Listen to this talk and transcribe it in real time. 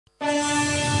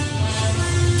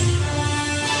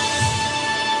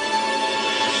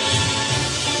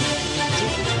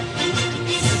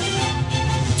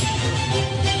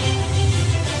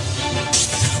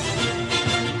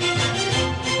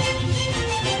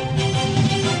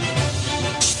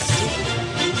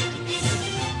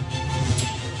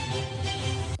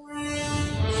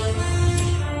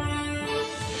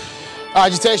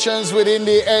Agitations within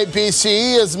the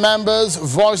APC as members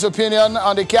voice opinion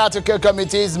on the caretaker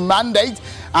committee's mandate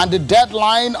and the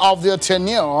deadline of their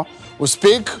tenure. Will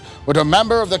speak with a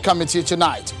member of the committee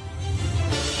tonight.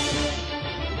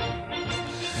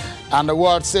 And the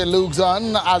world still looks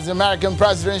on as the American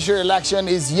presidential election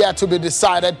is yet to be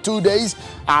decided 2 days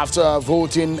after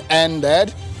voting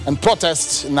ended, and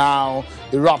protests now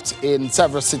erupt in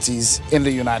several cities in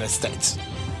the United States.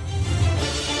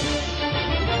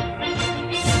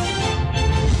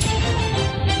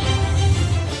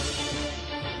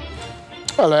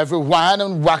 Hello everyone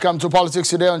and welcome to Politics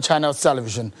Today on Channels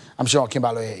Television. I'm Sean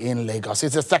Kimbalo in Lagos.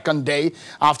 It's the second day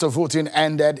after voting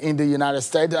ended in the United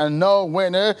States and no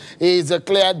winner is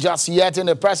declared just yet in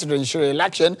the presidential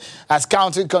election as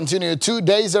counting continued 2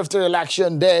 days after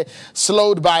election day,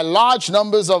 slowed by large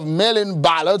numbers of mail-in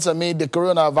ballots amid the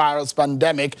coronavirus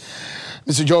pandemic.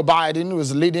 Mr. Joe Biden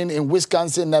was leading in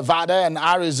Wisconsin, Nevada, and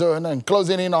Arizona, and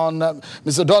closing in on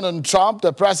Mr. Donald Trump,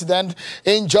 the president,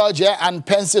 in Georgia and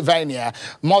Pennsylvania.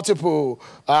 Multiple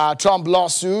Trump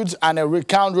lawsuits and a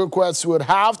recount request would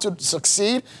have to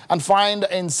succeed and find,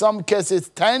 in some cases,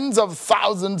 tens of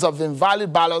thousands of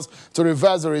invalid ballots to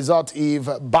reverse the result if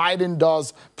Biden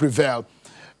does prevail.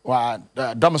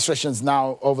 Demonstrations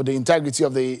now over the integrity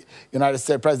of the United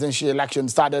States presidential election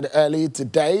started early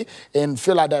today in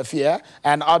Philadelphia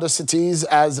and other cities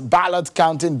as ballot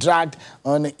counting dragged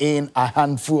on in a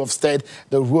handful of states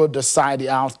that would decide the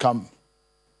outcome.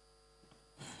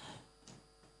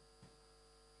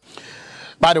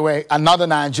 By the way, another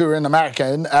Nigerian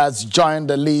American has joined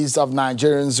the list of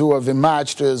Nigerians who have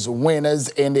emerged as winners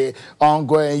in the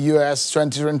ongoing U.S.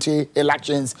 2020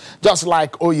 elections, just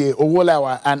like Oye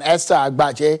Owolawa and Esther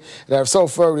Agbaje. They have so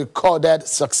far recorded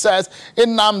success.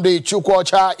 Nnamdi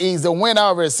Chukwuocha is the winner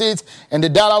of a seat in the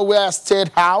Delaware State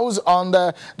House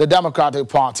under the Democratic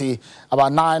Party.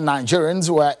 About 9 Nigerians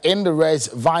were in the race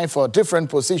vying for different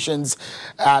positions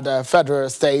at federal,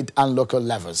 state, and local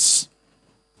levels.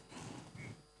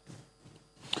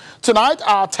 Tonight,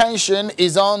 our attention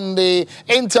is on the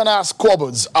internal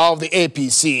squabbles of the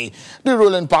APC, the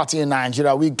ruling party in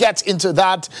Nigeria. We get into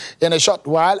that in a short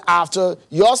while after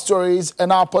your stories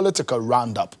in our political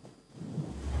roundup.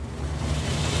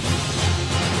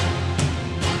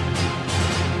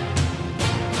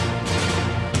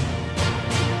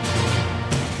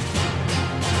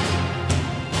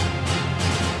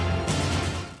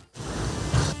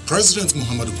 President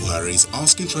Muhammadu Buhari is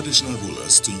asking traditional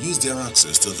rulers to use their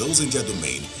access to those in their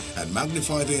domain and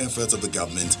magnify the efforts of the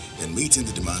government in meeting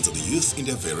the demands of the youth in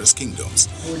their various kingdoms.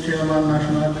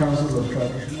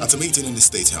 At a meeting in the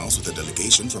State House with a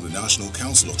delegation from the National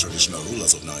Council of Traditional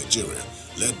Rulers of Nigeria,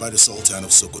 led by the Sultan of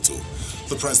Sokoto,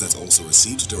 the president also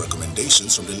received the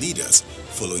recommendations from the leaders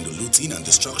following the looting and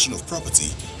destruction of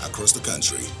property across the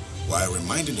country, while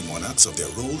reminding the monarchs of their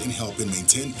role in helping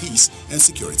maintain peace and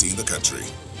security in the country.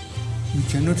 We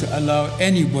cannot allow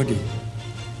anybody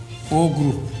or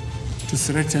group to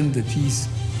threaten the peace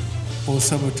or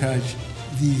sabotage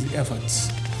these efforts.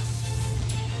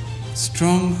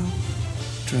 Strong,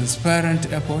 transparent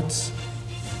efforts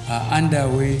are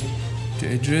underway to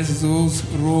address those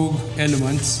rogue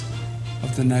elements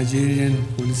of the Nigerian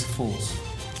police force.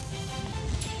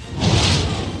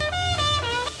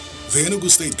 The Enugu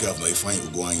State Governor Ifeanyi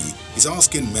Ugwuanyi is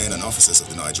asking men and officers of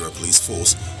the Nigeria Police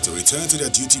Force to return to their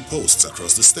duty posts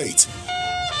across the state.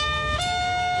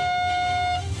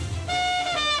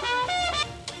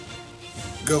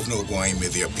 Governor Ugwuanyi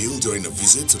made the appeal during a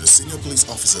visit to the Senior Police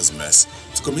Officers' Mess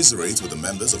to commiserate with the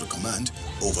members of the command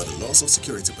over the loss of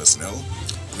security personnel,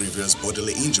 grievous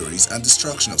bodily injuries and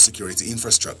destruction of security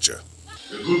infrastructure.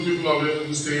 The good people of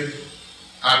Enugu State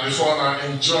have before now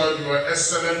enjoyed your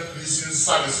excellent policing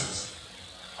services,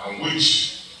 and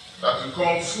wish that we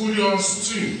come fully on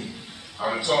stream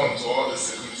and return to all the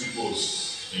security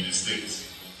posts in the state.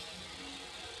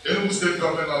 Enugu State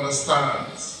government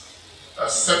understands that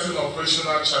certain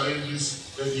operational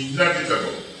challenges may be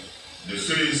inevitable in the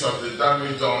face of the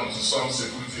damage done to some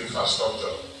security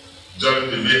infrastructure during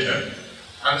the mayhem,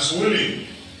 and is willing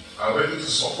and ready to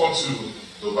support you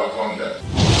to overcome them.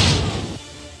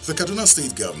 The Kaduna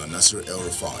State Governor Nasir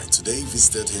El-Rufai today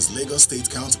visited his Lagos State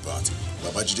counterpart,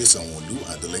 Babajide Sanwo-Olu,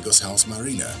 at the Lagos House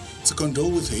Marina to condole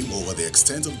with him over the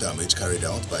extent of damage carried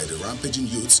out by the rampaging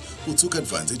youths who took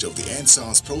advantage of the End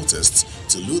SARS protests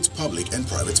to loot public and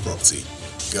private property.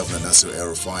 Governor Nasir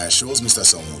El-Rufai assures Mr.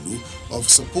 Sanwo-Olu of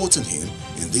supporting him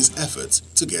in these efforts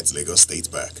to get Lagos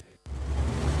State back.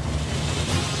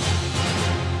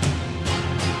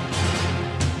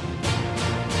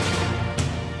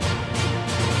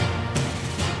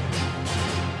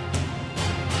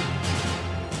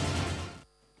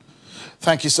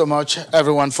 Thank you so much,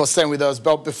 everyone, for staying with us.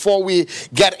 But before we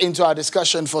get into our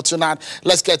discussion for tonight,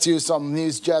 let's get to some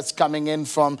news just coming in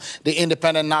from the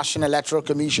Independent National Electoral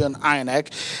Commission, INEC.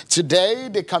 Today,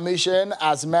 the Commission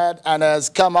has met and has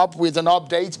come up with an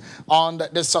update on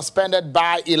the suspended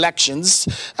by-elections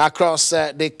across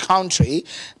the country.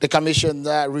 The Commission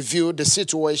reviewed the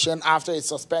situation after it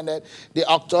suspended the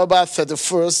October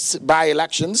 31st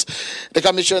by-elections. The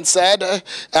Commission said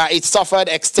it suffered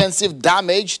extensive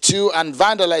damage to and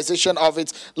vandalization of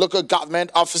its local government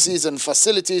offices and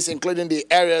facilities, including the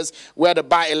areas where the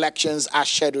by-elections are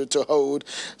scheduled to hold.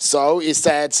 So it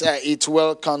said it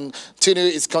will continue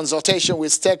its consultation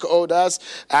with stakeholders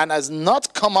and has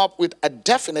not come up with a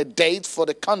definite date for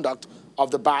the conduct of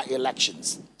the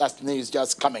by-elections. That's news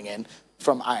just coming in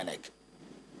from INEC.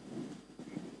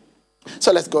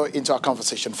 So let's go into our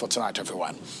conversation for tonight,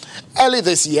 everyone. Early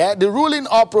this year, the ruling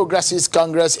All Progressives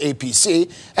Congress, APC,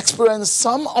 experienced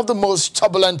some of the most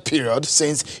turbulent period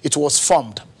since it was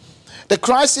formed. The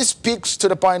crisis peaks to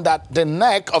the point that the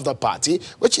neck of the party,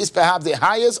 which is perhaps the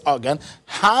highest organ,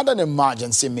 had an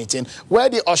emergency meeting where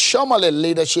the Oshomole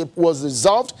leadership was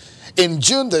dissolved in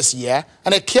June this year,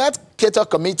 and a caretaker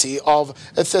committee of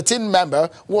a 13-member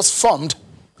was formed.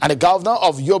 And the governor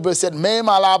of Yobe State, Mai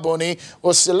Mala Buni,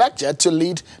 was selected to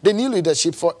lead the new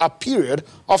leadership for a period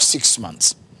of 6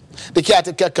 months. The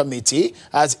caretaker committee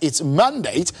has its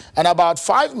mandate, and about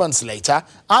 5 months later,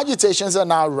 agitations are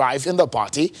now rife in the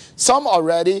party, some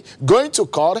already going to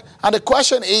court, and the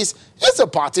question is the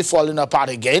party falling apart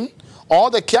again? Or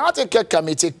the caretaker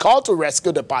committee called to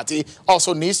rescue the party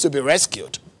also needs to be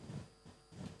rescued?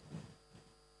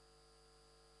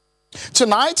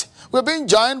 Tonight, we're being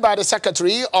joined by the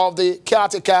secretary of the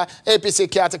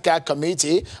APC Caretaker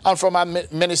Committee and from our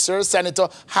minister, Senator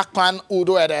Hakpan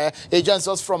Udo-Ede. He joins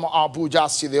us from our Abuja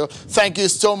studio. Thank you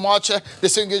so much,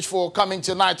 distinguished, for coming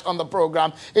tonight on the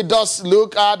program. It does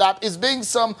look that it's been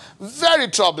some very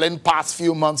troubling past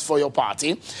few months for your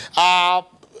party.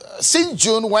 Since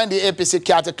June, when the APC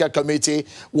Caretaker Committee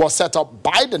was set up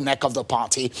by the neck of the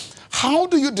party, how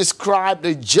do you describe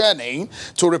the journey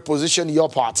to reposition your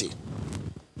party?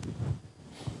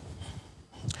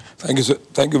 Thank you, sir.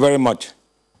 Thank you very much.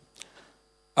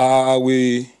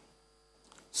 We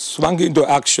swung into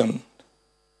action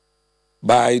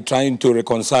by trying to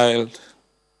reconcile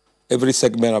every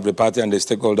segment of the party and the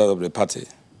stakeholders of the party.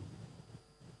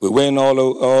 We went all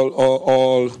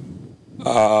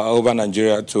over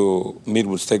Nigeria to meet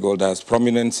with stakeholders,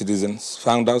 prominent citizens,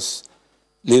 founders,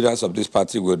 leaders of this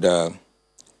party with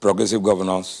progressive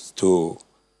governance to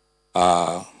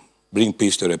bring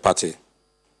peace to the party.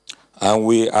 And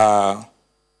we are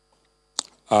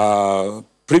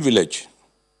privileged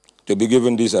to be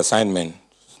given this assignment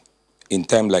in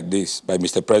time like this by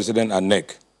Mr. President and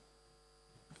NEC.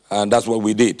 And that's what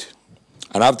we did.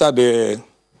 And after the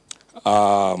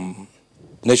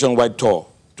nationwide tour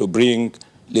to bring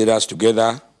leaders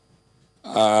together,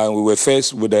 we were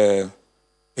faced with the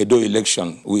Edo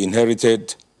election. We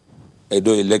inherited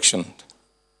Edo election.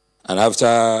 And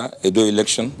after Edo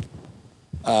election,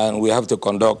 and we have to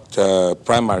conduct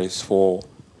primaries for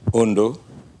Ondo.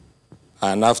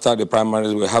 And after the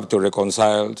primaries, we have to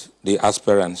reconcile the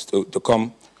aspirants to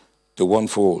come to one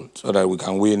fold so that we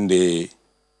can win the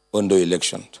Ondo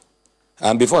election.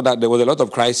 And before that, there was a lot of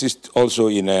crisis also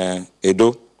in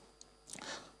Edo.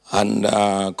 And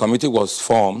a committee was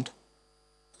formed.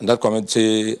 And that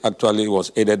committee actually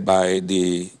was aided by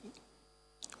the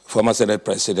former Senate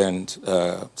President,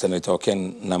 Senator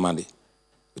Ken Namadi.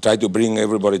 We tried to bring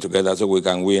everybody together so we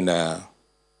can win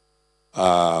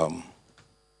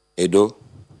Edo.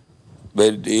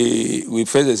 But we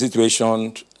faced a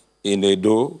situation in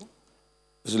Edo.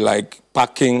 It's like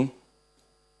packing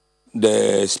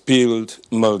the spilled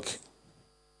milk,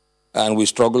 and we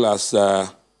struggled as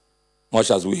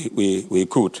much as we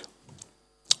could.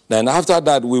 Then after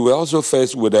that, we were also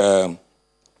faced with the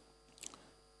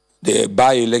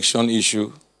by-election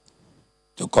issue,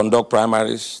 to conduct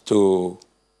primaries, to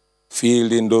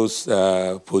fill in those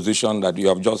positions that you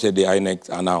have just said the INEC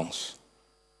announced.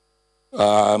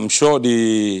 I'm sure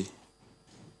the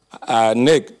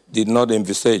NEC did not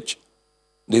envisage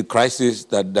the crisis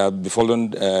that have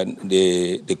befallen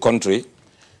the country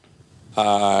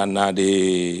and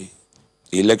the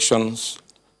elections,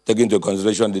 taking into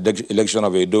consideration the election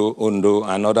of Edo, Ondo,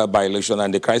 and other by-election,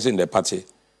 and the crisis in the party.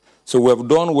 So we have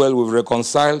done well. We've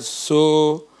reconciled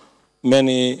so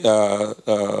many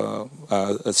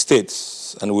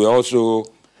states, and we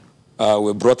also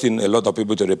we brought in a lot of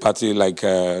people to the party, like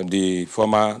the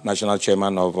former national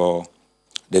chairman of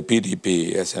the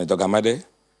PDP, Senator Gamade.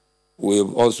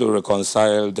 We've also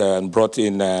reconciled and brought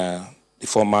in the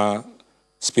former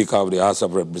Speaker of the House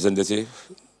of Representatives,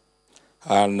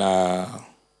 and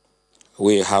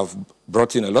we have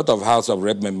brought in a lot of House of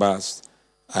Rep members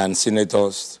and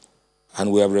senators,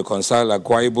 and we have reconciled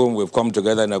Akwa Ibom. We've come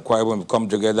together in Akwa Ibom. We've come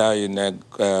together in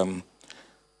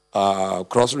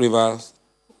Cross Rivers.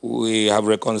 We have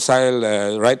reconciled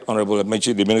Right Honorable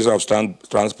Amechi, the Minister of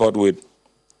Transport, with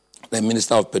the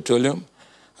Minister of Petroleum,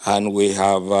 and we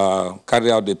have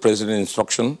carried out the President's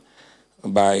instruction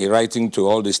by writing to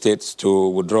all the states to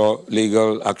withdraw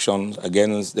legal actions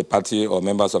against the party or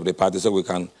members of the party so we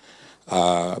can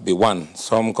be one.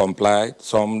 Some complied,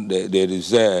 some there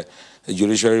is a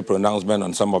judiciary pronouncement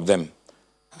on some of them.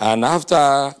 And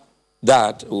after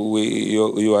that,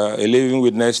 you are a living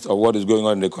witness of what is going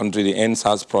on in the country, the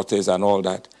NSAS protests and all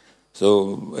that.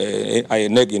 So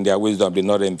NEC in their wisdom did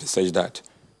not emphasize that.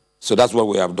 So that's what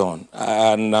we have done.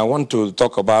 And I want to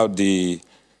talk about the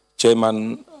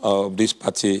chairman of this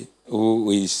party, who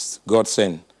is God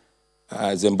sent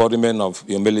as embodiment of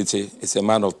humility. It's a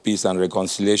man of peace and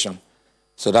reconciliation.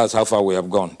 So that's how far we have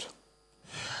gone.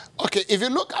 Okay, if you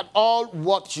look at all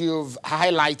what you've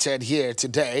highlighted here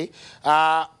today,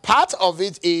 part of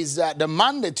it is that the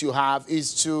mandate you have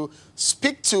is to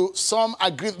speak to some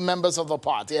aggrieved members of the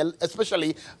party,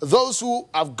 especially those who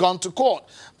have gone to court.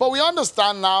 But we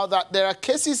understand now that there are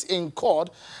cases in court.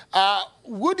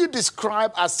 Would you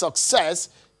describe as success,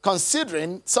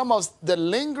 considering some of the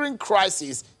lingering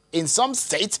crises in some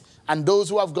states and those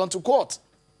who have gone to court?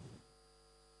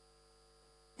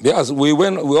 Yes,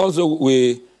 even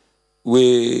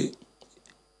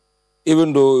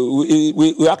though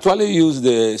we actually use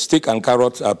the stick and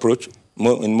carrot approach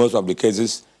in most of the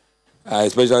cases,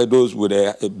 especially those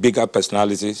with bigger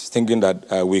personalities, thinking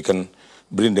that we can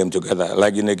bring them together.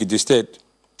 Like in Ekiti State,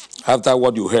 after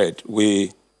what you heard,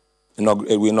 we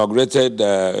inaugurated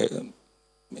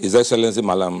His Excellency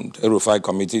Malam El-Rufai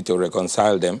Committee to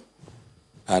reconcile them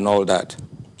and all that.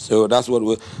 So that's what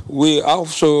we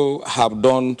also have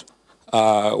done.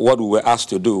 What we were asked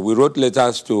to do. We wrote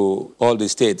letters to all the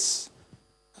states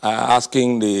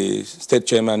asking the state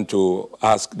chairman to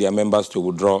ask their members to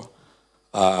withdraw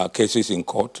cases in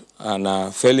court.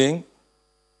 And failing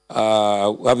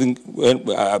to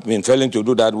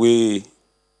do that,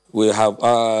 we have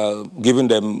given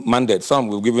them mandate. Some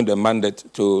we've given them mandate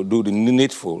to do the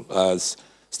needful as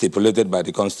stipulated by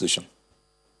the Constitution.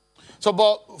 So,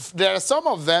 but there are some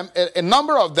of them, a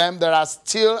number of them that are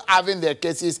still having their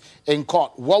cases in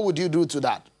court. What would you do to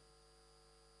that?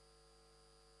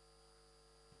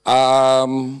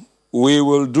 We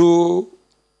will do,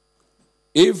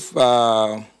 if, we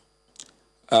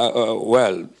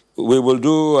will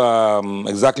do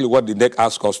exactly what the NEC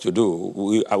asked us to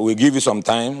do. We give you some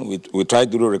time. We try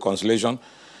to do reconciliation.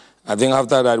 I think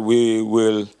after that, we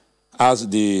will ask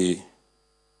the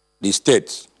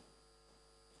states.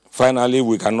 Finally,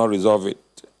 we cannot resolve it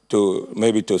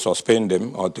maybe to suspend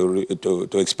them or to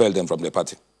expel them from the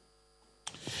party.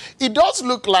 It does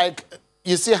look like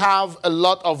you still have a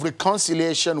lot of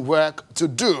reconciliation work to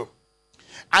do.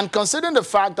 And considering the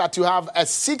fact that you have a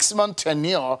 6-month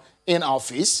tenure in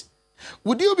office,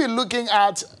 would you be looking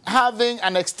at having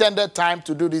an extended time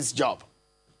to do this job?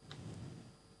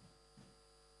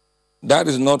 That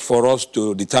is not for us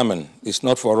to determine. It's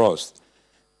not for us.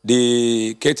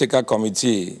 The caretaker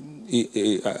committee,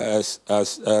 as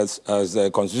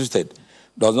constituted,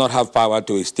 does not have power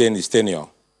to extend its tenure.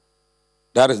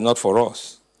 That is not for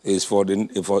us. It's for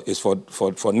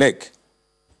NEC.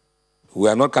 We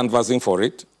are not canvassing for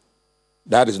it.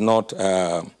 That is not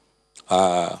a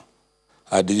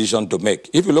decision to make.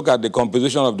 If you look at the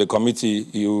composition of the committee,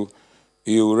 you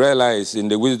realize in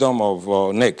the wisdom of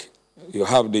NEC, you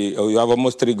have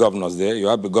almost 3 governors there. You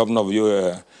have the governor of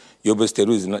Yobe State,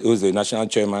 who is the national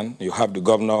chairman. You have the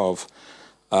governor of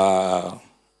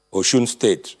Osun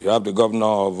State. You have the governor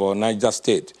of Niger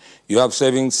State. You have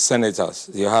 7 senators.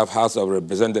 You have House of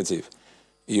Representatives.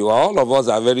 All of us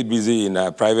are very busy in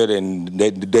private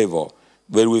endeavor,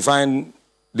 but we find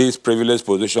this privileged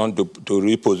position to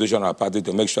reposition our party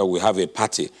to make sure we have a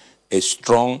party, a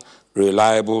strong,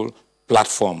 reliable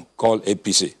platform called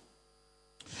APC.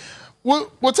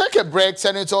 We'll take a break,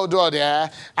 Senator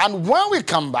Oduode, and when we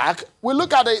come back, we'll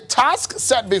look at a task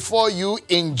set before you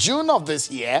in June of this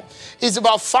year. It's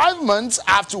about 5 months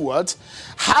afterwards.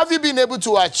 Have you been able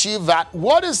to achieve that?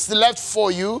 What is left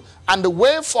for you and the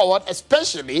way forward,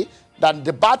 especially that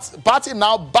the party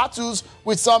now battles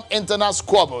with some internal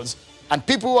squabbles and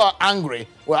people who are angry?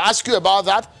 We'll ask you about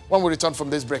that when we return from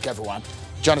this break, everyone.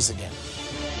 Join us again.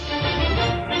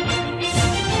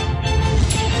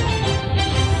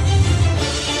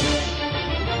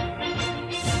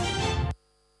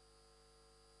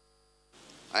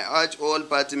 I urge all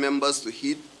party members to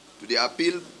heed to the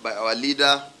appeal by our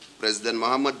leader, President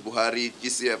Muhammad Buhari,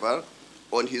 GCFR,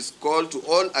 on his call to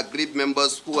all aggrieved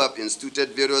members who have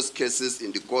instituted various cases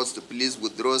in the courts to please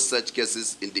withdraw such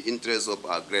cases in the interest of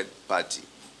our great party.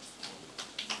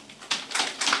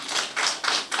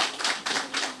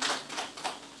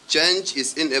 Change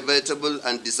is inevitable,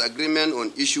 and disagreement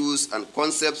on issues and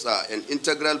concepts are an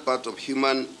integral part of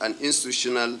human and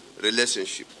institutional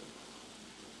relationship.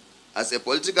 As a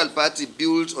political party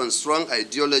built on strong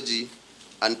ideology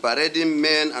and parading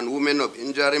men and women of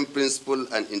enduring principle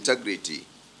and integrity,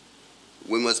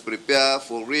 we must prepare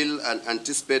for real and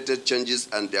anticipated changes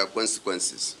and their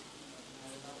consequences.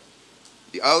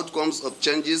 The outcomes of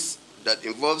changes that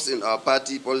involves in our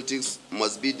party politics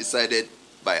must be decided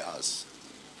by us.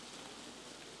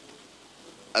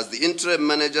 As the interim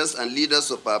managers and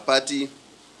leaders of our party,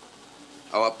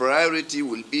 our priority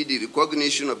will be the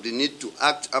recognition of the need to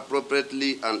act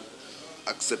appropriately and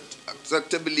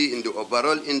acceptably in the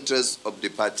overall interests of the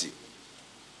party.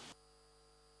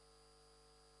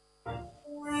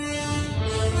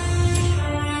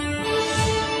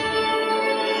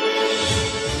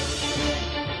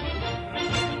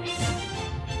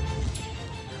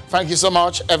 Thank you so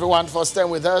much, everyone, for staying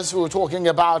with us. We were talking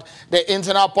about the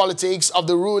internal politics of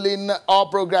the ruling All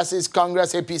Progressives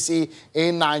Congress, APC,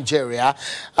 in Nigeria.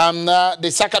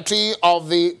 The secretary of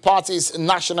the party's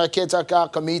National Caretaker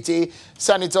Committee,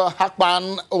 Senator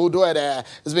Akpan Oduode,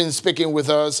 has been speaking with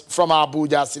us from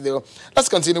Abuja studio. Let's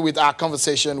continue with our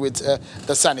conversation with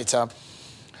the senator.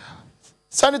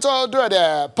 Senator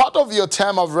Oduode, part of your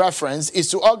term of reference is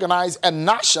to organize a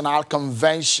national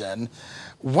convention.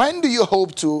 When do you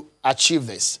hope to achieve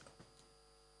this?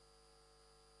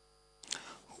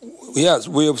 Yes,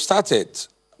 we have started,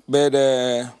 but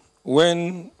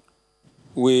when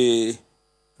we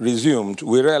resumed,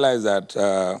 we realized that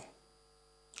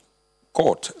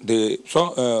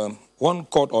one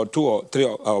court or two or three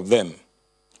of them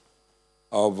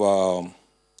of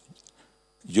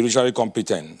judiciary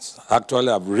competence actually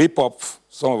have ripped up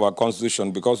some of our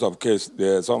constitution because of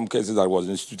some cases that was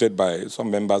instituted by some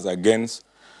members against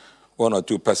one or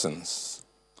two persons.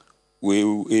 We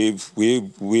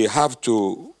have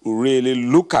to really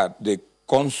look at the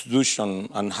Constitution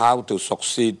and how to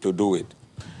succeed to do it.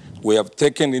 We have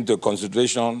taken into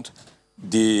consideration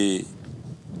the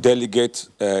delegate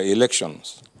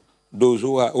elections, those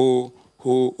who are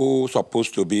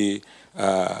supposed to be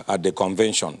at the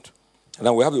convention.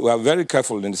 And we are very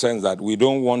careful in the sense that we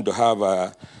don't want to have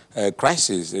a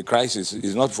crisis. A crisis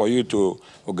is not for you to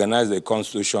organize a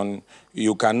constitution.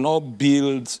 You cannot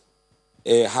build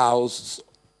a house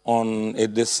on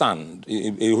the sand,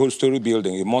 a whole story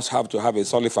building. You must have to have a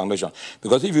solid foundation.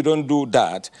 Because if you don't do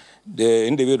that, the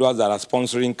individuals that are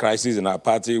sponsoring crises in our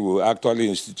party will actually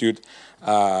institute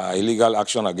illegal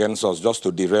action against us just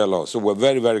to derail us. So we're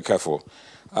very, very careful.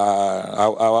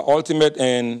 Our ultimate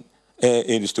aim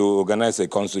is to organize a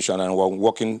constitution, and we're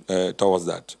working towards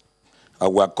that.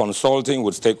 We're consulting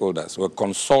with stakeholders. We're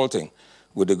consulting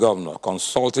with the governor,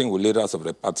 consulting with leaders of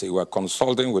the party. We're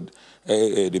consulting with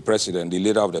the president, the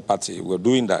leader of the party. We're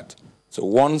doing that. So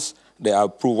once they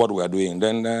approve what we're doing,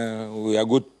 then we are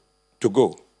good to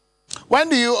go. When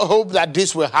do you hope that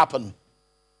this will happen?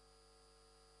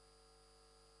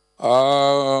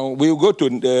 We will go to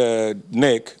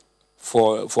NEC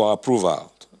for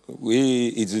approval.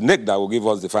 It's the NEC that will give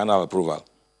us the final approval.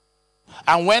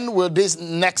 And when will this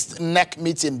next NEC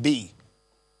meeting be?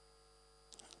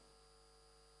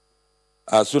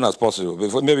 As soon as possible,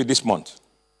 before maybe this month.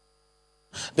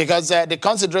 Because the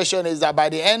consideration is that by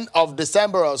the end of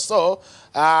December or so,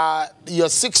 your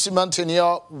 6-month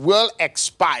tenure will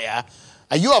expire.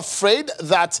 Are you afraid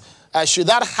that should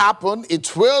that happen,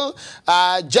 it will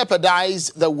jeopardize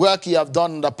the work you have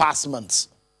done in the past months?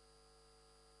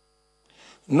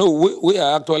 No, we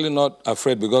are actually not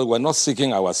afraid because we're not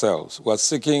seeking ourselves. We're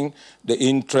seeking the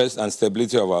interest and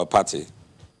stability of our party.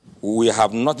 We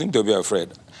have nothing to be afraid.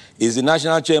 Is the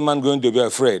national chairman going to be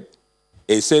afraid?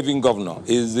 A saving governor?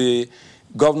 Is the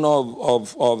governor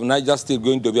of Niger State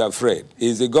going to be afraid?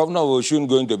 Is the governor of Osun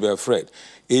going to be afraid?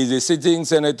 Is the sitting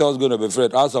senators going to be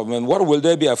afraid? House of Men, what will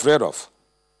they be afraid of?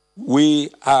 We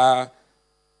are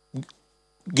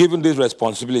given this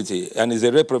responsibility, and it's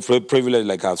a real privilege,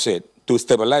 like I've said, to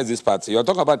stabilize this party. You're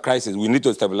talking about crisis. We need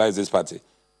to stabilize this party.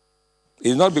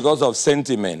 It's not because of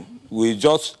sentiment. We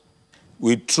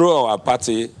throw our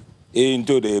party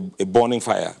into a burning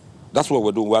fire. That's what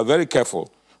we're doing. We're very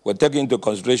careful. We're taking into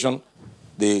consideration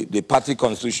the party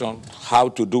constitution, how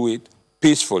to do it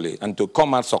peacefully and to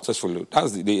come out successfully.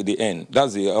 That's the end.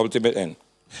 That's the ultimate end.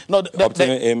 No, the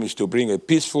ultimate aim is to bring a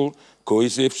peaceful,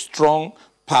 cohesive, strong,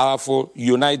 powerful,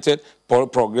 united,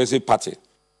 progressive party.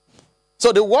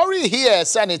 So the worry here,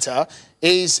 Senator,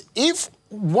 is if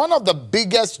one of the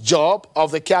biggest jobs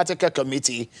of the caretaker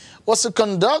committee was to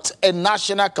conduct a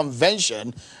national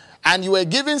convention and you were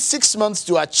given 6 months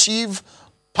to achieve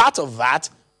part of that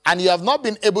and you have not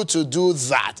been able to do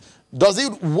that, does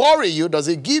it worry you? Does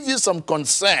it give you some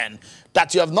concern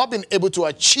that you have not been able to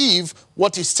achieve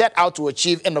what you set out to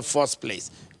achieve in the first place?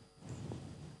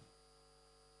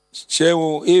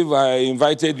 Shehu, if I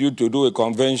invited you to do a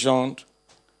convention,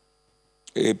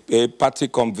 a party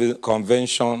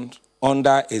convention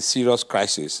under a serious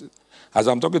crisis, as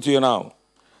I'm talking to you now,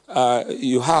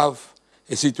 you have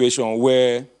a situation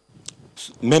where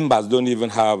members don't even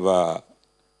have a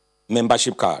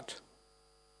membership card.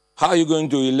 How are you going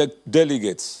to elect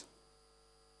delegates?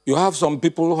 You have some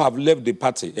people who have left the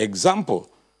party. Example,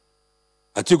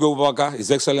 Atiku Abubakar, His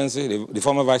Excellency, the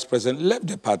former Vice President, left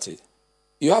the party.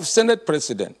 You have Senate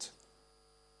President,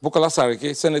 Bukola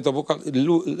Saraki, Senator Bukola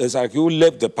Saraki, who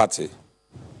left the party.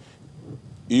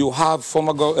 You have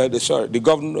the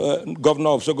governor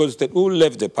of Sokoto State, who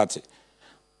left the party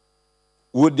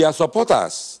with their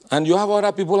supporters, and you have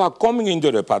other people who are coming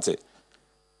into the party.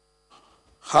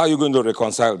 How are you going to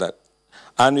reconcile that?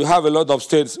 And you have a lot of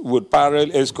states with parallel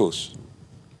ESCOs.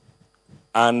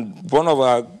 And one of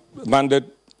our mandate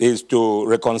is to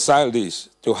reconcile this,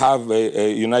 to have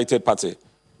a united party.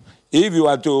 If you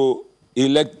are to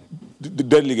elect the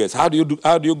delegates, how do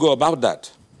you go about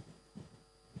that?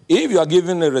 If you are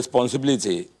given a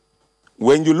responsibility,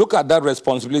 when you look at that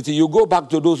responsibility, you go back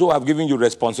to those who have given you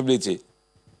responsibility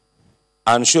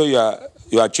and show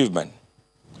your achievement.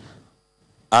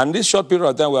 And this short period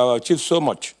of time, we have achieved so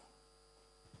much.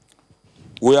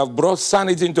 We have brought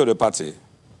sanity into the party.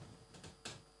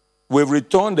 We've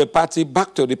returned the party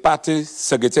back to the party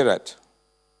secretariat.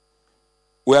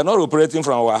 We are not operating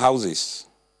from our houses.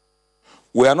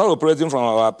 We are not operating from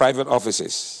our private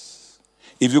offices.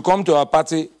 If you come to our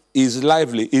party, it's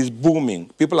lively, it's booming.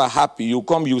 People are happy. You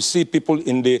come, you see people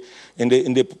in the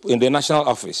national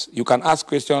office. You can ask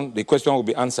questions, the question will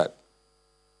be answered.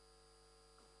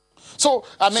 So,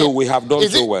 I mean, so we have done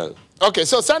so well. Okay,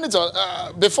 so Senator,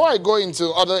 before I go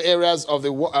into other areas of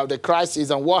the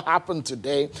crisis and what happened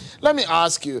today, let me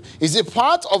ask you, is it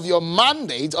part of your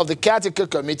mandate of the caretaker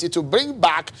committee to bring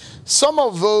back some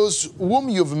of those whom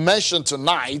you've mentioned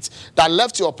tonight that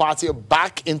left your party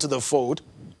back into the fold?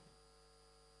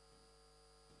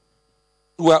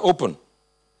 We are open.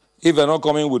 If they're not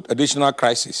coming with additional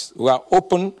crisis, we are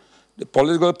open. The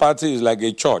political party is like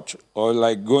a church or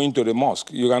like going to the mosque.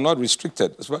 You are not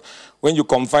restricted. When you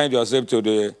confine yourself to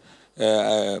the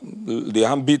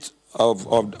ambit of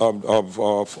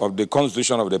the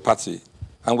constitution of the party,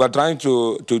 and we're trying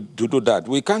to do that,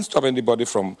 we can't stop anybody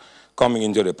from coming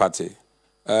into the party.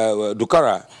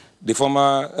 Dukara, the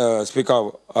former Speaker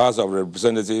of House of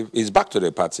Representatives, is back to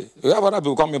the party. We have other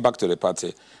people coming back to the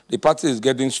party. The party is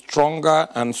getting stronger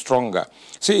and stronger.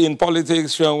 See, in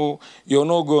politics, you're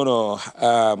not going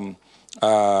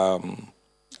to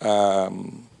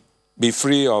be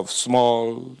free of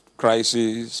small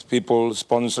crises, people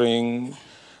sponsoring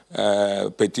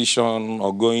petition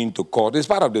or going to court. It's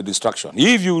part of the distraction.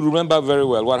 If you remember very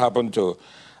well what happened to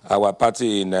our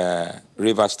party in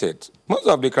Rivers State, most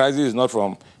of the crisis is not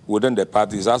from within the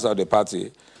party, it's outside the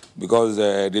party. Because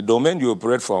the domain you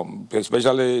operate from,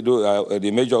 especially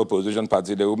the major opposition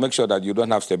party, they will make sure that you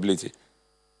don't have stability.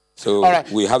 So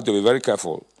we have to be very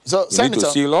careful. So, we need to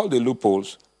seal all the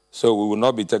loopholes so we will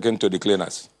not be taken to the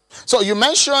cleaners. So you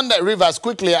mentioned Rivers.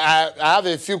 Quickly, I have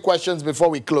a few questions before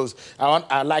we close.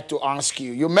 I'd like to ask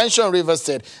you. You mentioned Rivers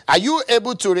State. Are you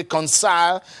able to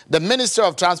reconcile the Minister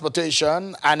of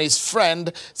Transportation and his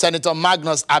friend, Senator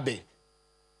Magnus Abe?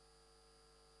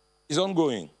 It's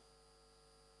ongoing.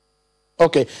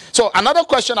 Okay. So another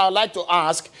question I would like to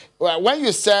ask, when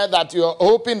you said that you're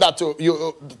hoping that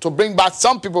to bring back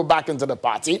some people back into the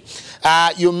party,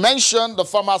 you mentioned the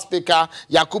former Speaker,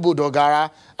 Yakubu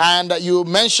Dogara, and you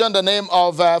mentioned the name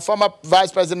of former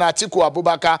Vice President Atiku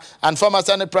Abubakar and former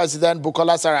Senate President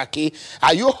Bukola Saraki.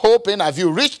 Are you hoping, have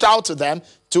you reached out to them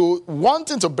to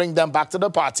wanting to bring them back to the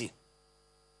party?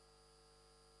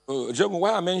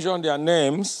 Why I mentioned their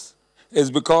names is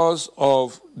because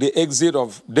of the exit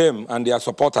of them and their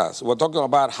supporters. We're talking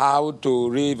about how to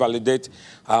revalidate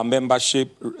our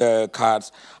membership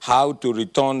cards, how to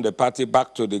return the party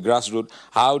back to the grassroots,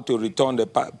 how to return the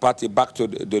party back to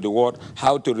the ward,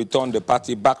 how to return the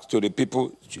party back to the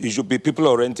people. It should be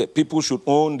people-oriented. People should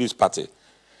own this party.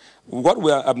 What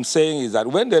I'm saying is that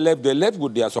when they left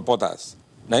with their supporters.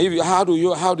 Now, how do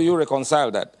you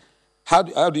reconcile that?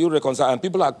 How do you reconcile? And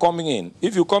people are coming in.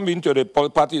 If you come into the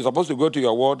party, you're supposed to go to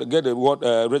your ward, get a ward,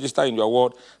 register in your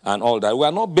ward, and all that. We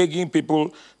are not begging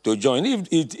people to join.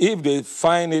 If they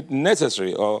find it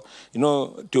necessary, or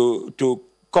to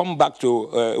come back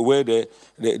to where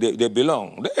they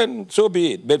belong, then so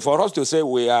be it. But for us to say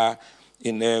we are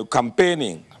in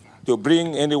campaigning to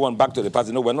bring anyone back to the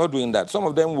party, no, we're not doing that. Some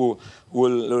of them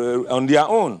will on their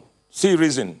own see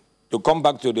reason to come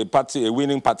back to the party, a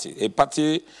winning party, a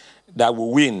party that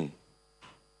will win.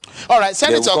 All right,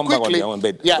 Senator, quickly. Our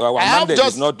mandate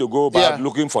is not to go back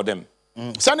looking for them.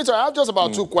 Senator, I have just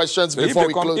about two questions before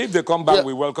we close. If they come back,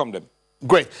 we welcome them.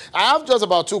 Great. I have just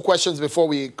about two questions before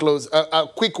we close. A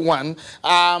quick one.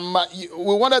 We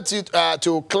wanted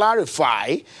to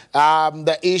clarify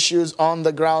the issues on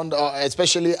the ground,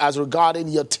 especially as regarding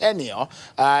your tenure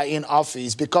in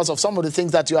office, because of some of the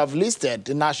things that you have listed,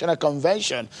 the National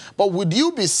Convention. But would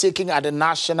you be seeking at the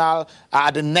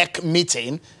the NEC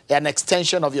meeting an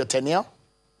extension of your tenure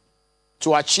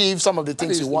to achieve some of the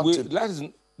things you want to?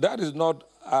 That is not,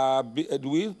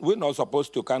 we're not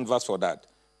supposed to canvass for that.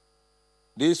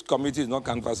 This committee is not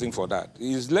canvassing for that.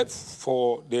 It is left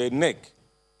for the NEC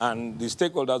and the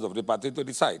stakeholders of the party to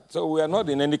decide. So we are not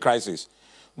in any crisis.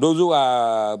 Those who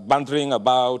are bantering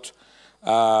about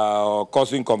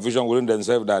causing confusion within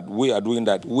themselves that we are doing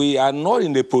that, we are not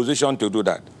in the position to do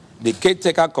that. The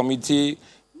caretaker committee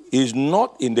is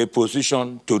not in the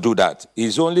position to do that.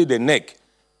 It's only the NEC.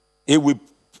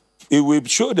 It will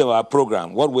show them our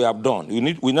program, what we have done. We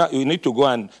need to go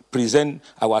and present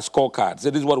our scorecard. So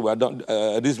this is what we have done.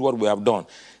 This is what we have done.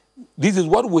 This is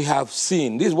what we have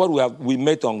seen. This is what we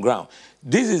met on ground.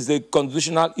 This is the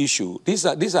constitutional issue. These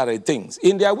are the things.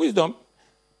 In their wisdom,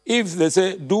 if they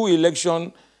say do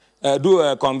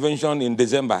a convention in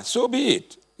December, so be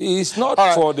it. It's not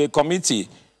for the committee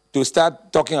to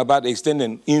start talking about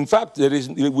extending. In fact,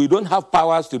 we don't have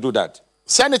powers to do that.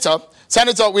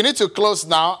 Senator, we need to close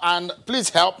now, and please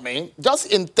help me. Just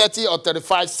in 30 or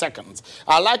 35 seconds,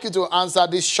 I'd like you to answer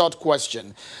this short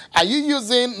question. Are you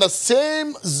using the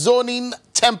same zoning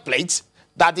template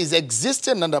that is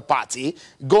existing in the party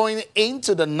going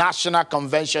into the National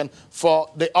Convention for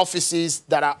the offices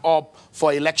that are up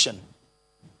for election?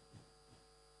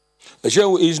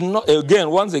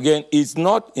 Once again, it's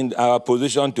not in our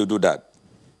position to do that.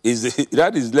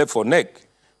 That is left for NEC.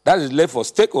 That is left for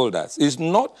stakeholders. It's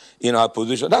not in our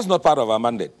position. That's not part of our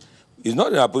mandate. It's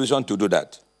not in our position to do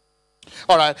that.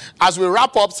 All right. As we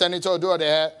wrap up, Senator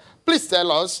Oduor, please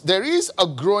tell us, there is a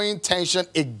growing tension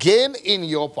again in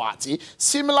your party,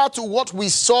 similar to what we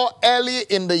saw early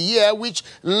in the year, which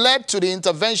led to the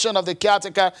intervention of the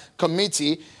caretaker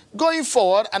committee. Going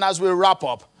forward, and as we wrap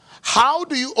up, how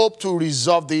do you hope to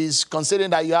resolve this,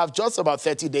 considering that you have just about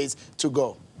 30 days to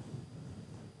go?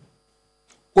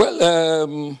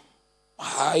 Well,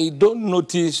 I don't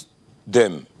notice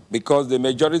them because the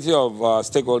majority of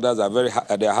stakeholders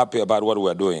are they're happy about what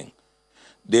we're doing.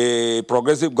 The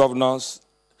progressive governors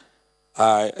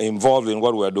are involved in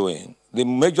what we're doing. The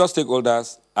major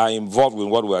stakeholders are involved in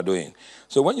what we're doing.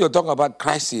 So when you're talking about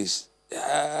crisis,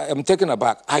 I'm taken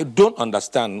aback. I don't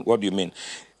understand what you mean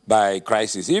by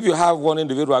crisis. If you have one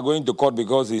individual going to court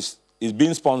because it's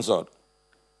being sponsored,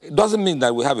 it doesn't mean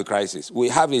that we have a crisis. We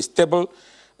have a stable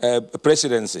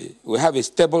presidency. We have a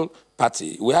stable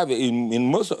party. We have, in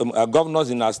most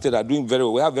governors in our state are doing very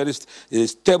well. We have very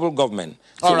stable government.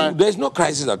 So there's no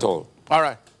crisis at all. All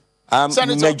right.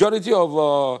 Majority of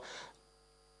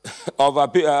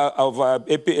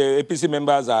APC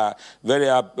members are very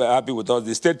happy with us.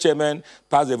 The state chairman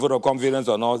passed a vote of confidence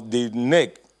on us. The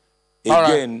NEC,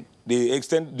 again,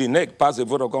 the NEC passed a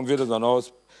vote of confidence on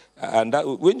us. And that,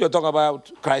 when you're talking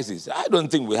about crisis, I don't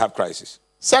think we have crisis.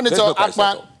 Senator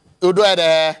Akpan,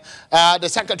 Uduede, the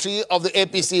secretary of the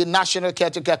APC National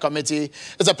Caretaker Committee.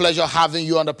 It's a pleasure having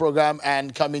you on the program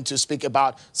and coming to speak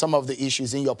about some of the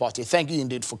issues in your party. Thank you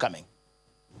indeed for coming.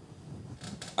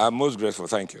 I'm most grateful.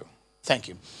 Thank you. Thank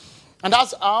you. And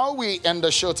that's how we end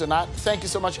the show tonight. Thank you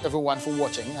so much, everyone, for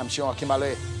watching. I'm Sean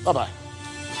Kimale. Bye-bye.